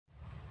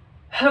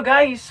Hello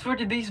guys! For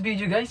today's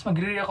video guys,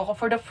 magre-react ako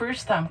for the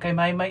first time kay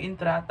Maymay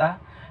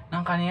Entrata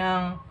ng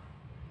kanyang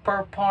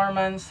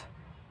performance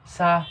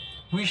sa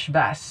Wish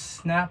Bass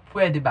na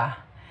Pwede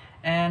Ba.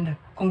 And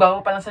kung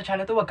bago pa lang sa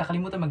channel to, huwag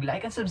kakalimutan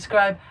mag-like and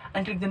subscribe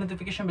and click the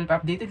notification bell para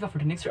updated ka for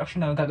the next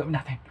reaction na gagawin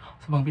natin.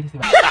 So bang bilis,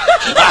 diba?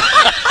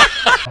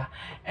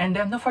 And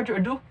no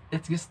further ado,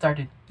 let's get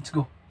started. Let's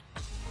go!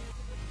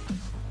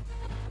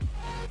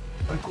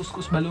 Or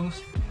kuskus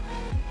balloons.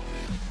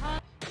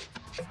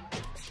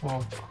 Wow.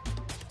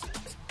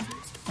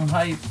 Ang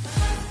hype.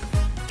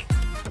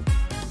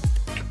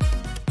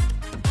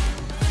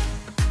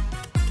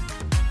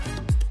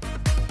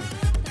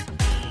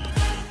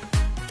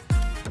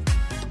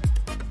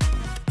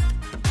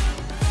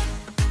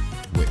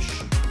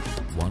 Wish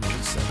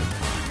 107.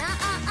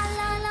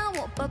 Naaalala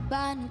mo pa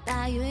ba nung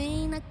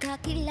tayo'y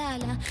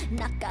nagkakilala?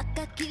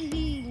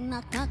 Nakakakilig,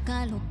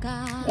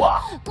 nakakaloka.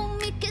 Wow.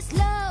 Kumikis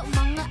lang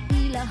mga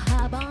ila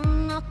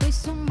habang ako'y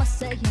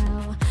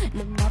sumasayaw.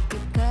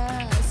 Lumapit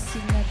ka,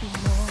 sinabi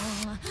mo,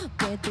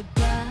 pwede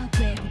ba,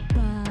 pwede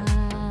ba?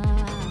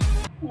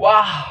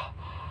 Wow!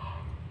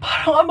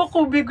 Parang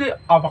Amakabugera.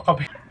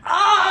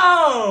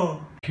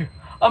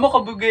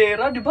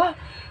 Amakabugera, di ba?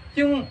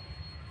 Yung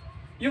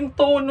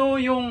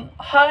tono, yung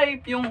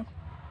hype, yung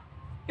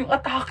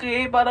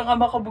atake, parang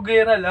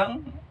Amakabugera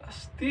lang.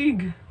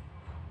 Astig.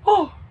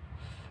 Oh!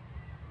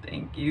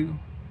 Thank you.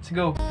 Let's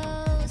go.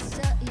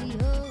 Sa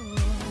iyo,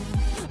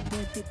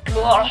 pwede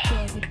ba,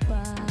 pwede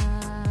ba?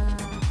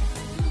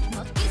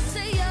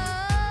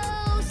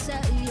 Makisayaw sa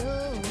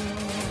iyo.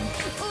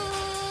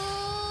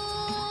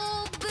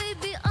 Oh,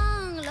 baby,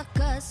 ang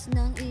lakas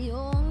ng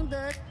iyong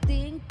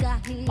dating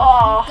kahit di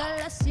ka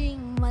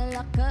lasing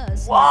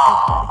malakas.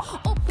 Wow!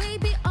 Oh,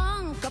 baby,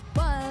 ang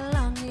kapal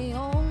ng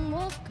iyong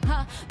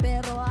mukha,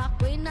 pero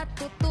ako'y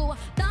natutuwa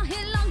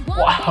dahil lang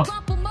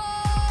gwapo mo.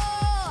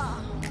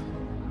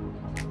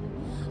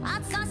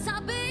 At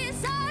sasabi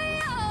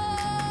sa'yo,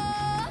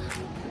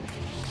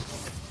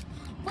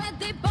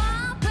 pwede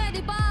ba,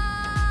 pwede ba?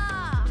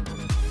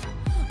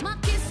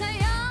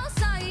 Makisayaw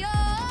sa'yo.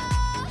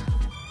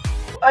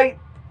 Ay!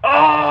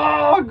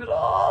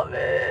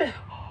 Grabe!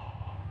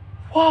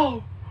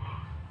 Wow!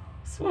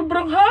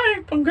 Sobrang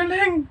hype! Ang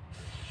galing!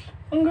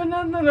 Ang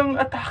ganda na ng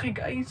atake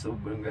guys!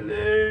 Sobrang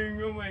galing!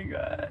 Oh my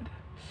god!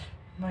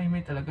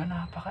 Maymay talaga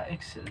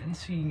napaka-excellent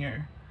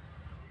singer.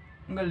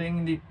 Ang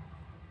galing, hindi...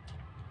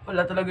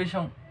 Wala talaga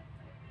siyang...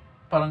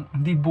 Parang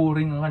hindi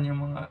boring ang kanyang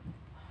mga...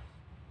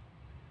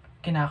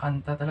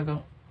 kinakanta.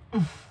 Talagang...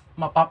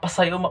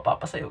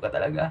 mapapasayo ka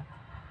talaga.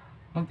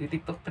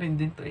 Magti-TikTok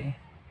trend din to eh.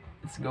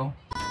 Let's go.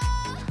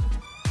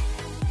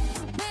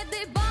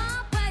 Pwede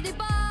ba, pwede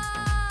ba?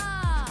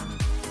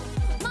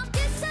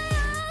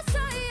 Makisayaw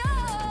sa'yo.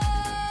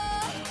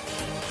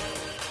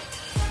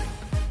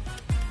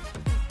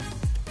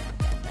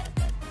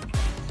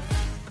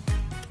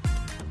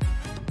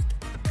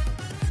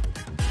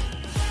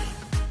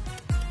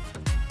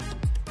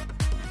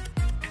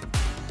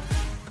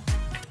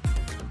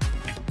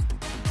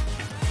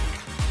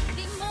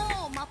 Di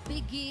mo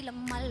mapigil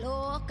ang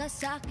maloka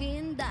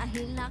sa'kin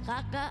dahil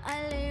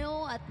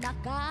nakakaaliw at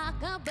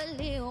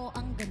nakakabaliw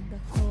ang ganda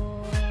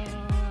ko.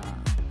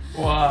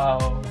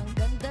 Wow! Ang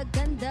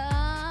ganda-ganda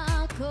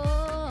ko.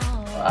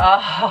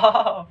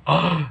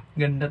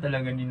 Ganda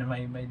talaga ni na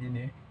Maymay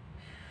din eh.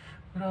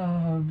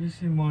 Grabe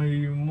si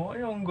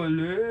Maymay, ang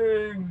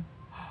galing.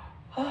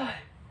 Ay.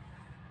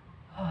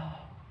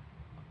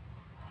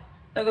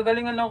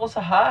 Nagagalingan lang ako sa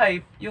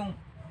hype. Yung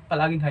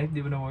palaging hype, di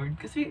ba na word?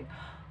 Kasi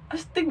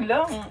astig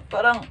lang.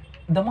 Parang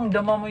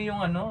damang-dama mo yung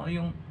ano,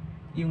 yung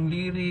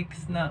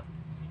lyrics na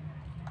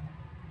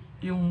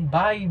yung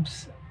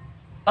vibes.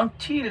 Ang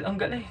chill, ang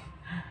galing.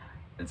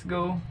 Let's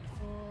go.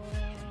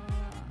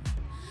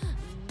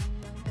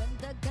 Ang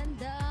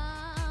ganda-ganda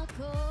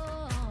ko.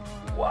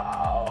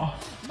 Wow.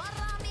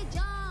 Marami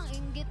diyang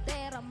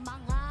inggitera,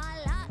 mga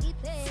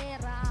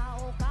laitera,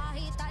 o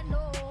kahit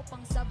ano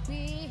pang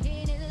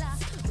sabihin nila,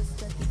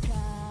 basta't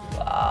ikaw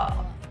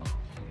Wow.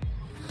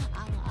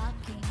 ang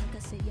aking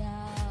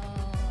kasayaw.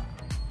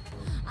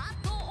 At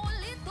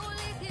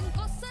uulit-ulitin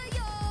ko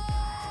sa'yo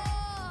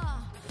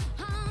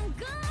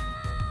hanggang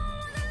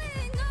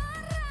madaling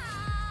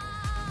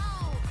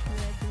araw.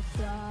 Pwede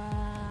ba?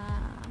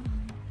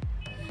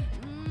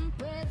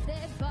 Pwede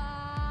ba?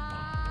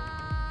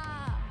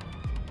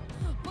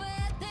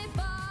 Pwede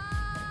ba?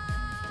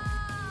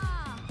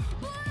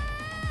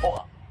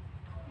 Oh,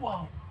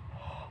 wow.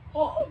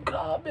 Oh,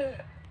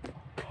 grabe.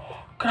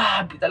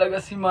 Grabe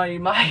talaga si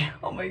Maymay.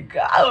 Oh my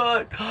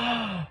God.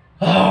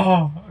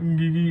 Ang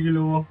gigigil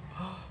ako.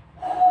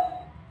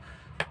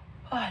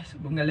 Ay,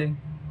 sobrang galing.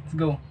 Let's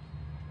go.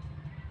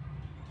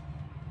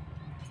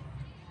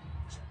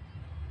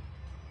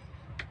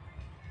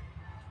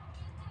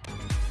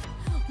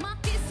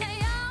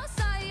 Makisayaw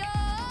sa'yo.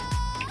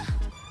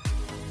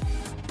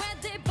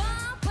 Pwede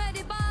ba?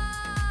 Pwede ba?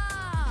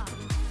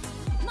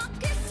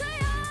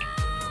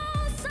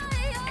 Makisayaw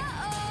sa'yo.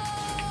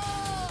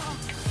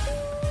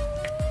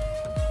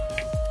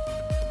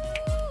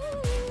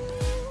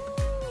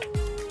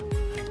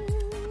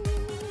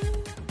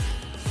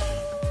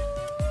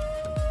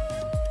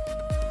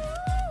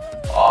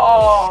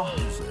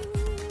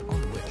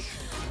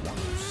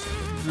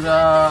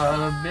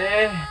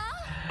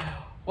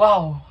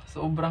 Wow!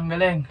 Sobrang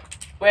galing.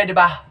 Pwede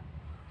ba?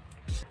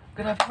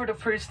 Grabe, for the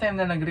first time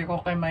na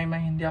nag-reco kay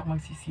Maymay, hindi ako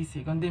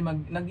magsisisi. Kundi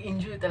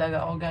nag-enjoy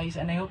talaga ako guys.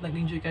 And I hope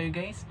nag-enjoy kayo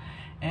guys.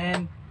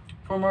 And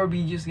for more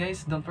videos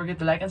guys, don't forget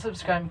to like and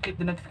subscribe. Click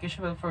the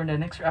notification bell for the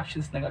next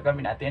reactions na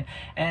gagawin natin.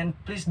 And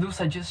please do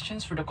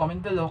suggestions for the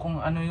comment below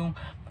kung ano yung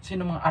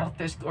sino mga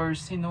artist or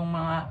sino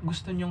mga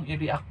gusto nyong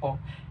i-react ko.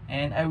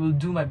 And I will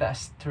do my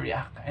best to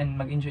react and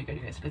mag-enjoy kayo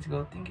guys. Let's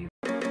go. Thank you.